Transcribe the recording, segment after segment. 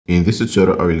In this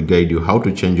tutorial, I will guide you how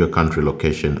to change your country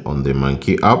location on the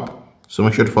Monkey app. So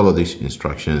make sure to follow these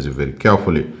instructions very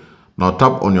carefully. Now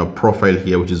tap on your profile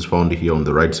here, which is found here on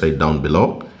the right side down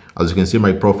below. As you can see,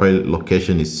 my profile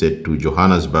location is set to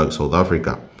Johannesburg, South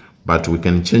Africa. But we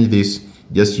can change this,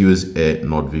 just use a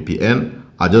NordVPN.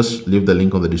 I'll just leave the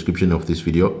link on the description of this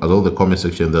video, as well as the comment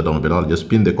section there down below. I'll just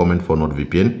pin the comment for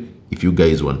NordVPN if you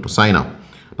guys want to sign up.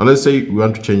 Now let's say we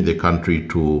want to change the country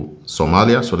to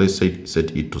Somalia. So let's say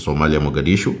set it to Somalia,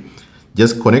 Mogadishu.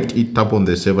 Just connect it, tap on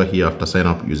the server here after sign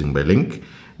up using my link,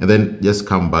 and then just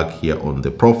come back here on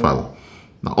the profile.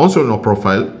 Now also on our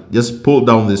profile, just pull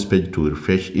down this page to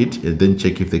refresh it and then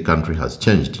check if the country has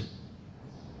changed.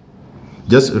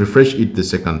 Just refresh it the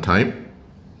second time.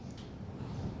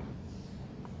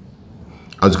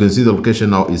 As you can see, the location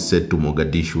now is set to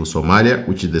Mogadishu, Somalia,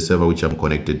 which is the server which I'm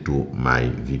connected to my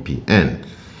VPN.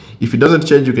 If it doesn't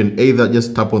change, you can either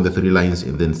just tap on the three lines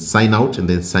and then sign out and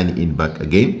then sign in back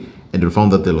again, and you'll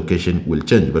find that the location will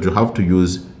change. But you have to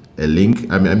use a link.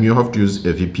 You have to use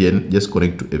a VPN. Just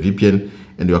connect to a VPN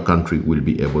and your country will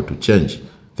be able to change.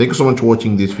 Thank you so much for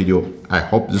watching this video. I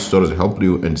hope this tutorial has helped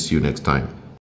you, and see you next time.